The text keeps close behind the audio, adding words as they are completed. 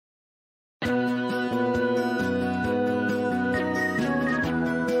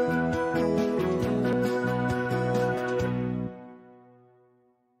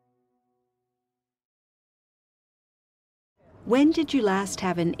When did you last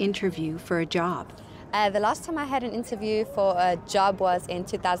have an interview for a job? The last time I had an interview for a job was in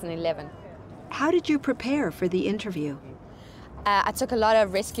 2011. How did you prepare for the interview? I took a lot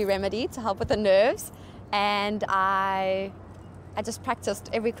of rescue remedy to help with the nerves, and I just practiced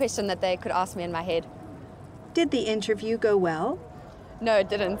every question that they could ask me in my head. Did the interview go well? No, it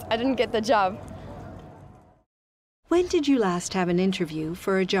didn't. I didn't get the job. When did you last have an interview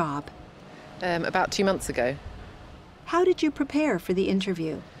for a job? About 2 months ago. How did you prepare for the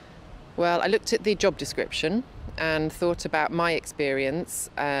interview? Well, I looked at the job description and thought about my experience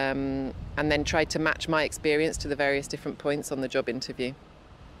and then tried to match my experience to the various different points on the job interview.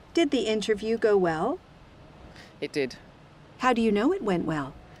 Did the interview go well? It did, How do you know it went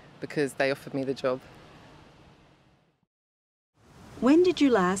well? because they offered me the job. When did you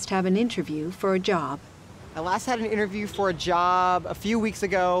last have an interview for a job? I last had an interview for a job a few weeks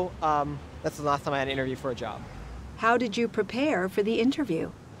ago. That's the last time I had an interview for a job. How did you prepare for the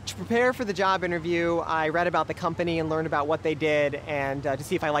interview? To prepare for the job interview, I read about the company and learned about what they did and to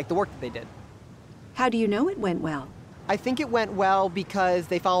see if I liked the work that they did. How do you know it went well? I think it went well because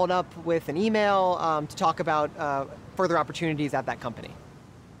they followed up with an email to talk about further opportunities at that company.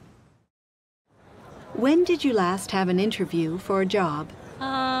 When did you last have an interview for a job?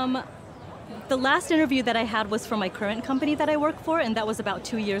 The last interview that I had was for my current company that I work for, and that was about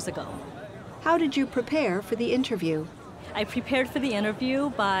 2 years ago. How did you prepare for the interview? I prepared for the interview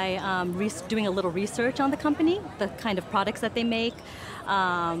by doing a little research on the company, the kind of products that they make,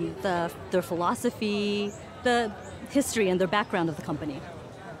 their philosophy, the history and their background of the company.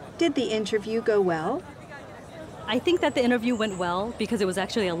 Did the interview go well? I think that the interview went well because it was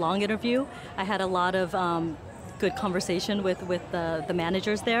actually a long interview. I had a lot of good conversation with the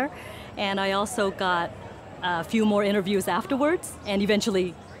managers there, and I also got a few more interviews afterwards and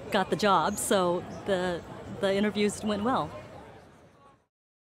eventually got the job, so the interviews went well.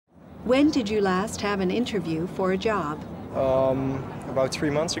 When did you last have an interview for a job? About 3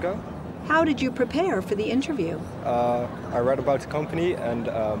 months ago. How did you prepare for the interview? I read about the company and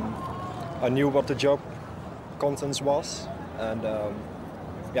I knew what the job contents was, and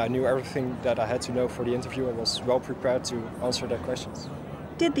I knew everything that I had to know for the interview. I was well prepared to answer their questions.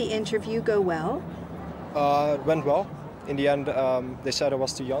 Did the interview go well? It went well. In the end, they said I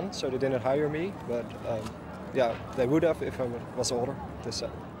was too young, so they didn't hire me, but they would have if I was older, they said.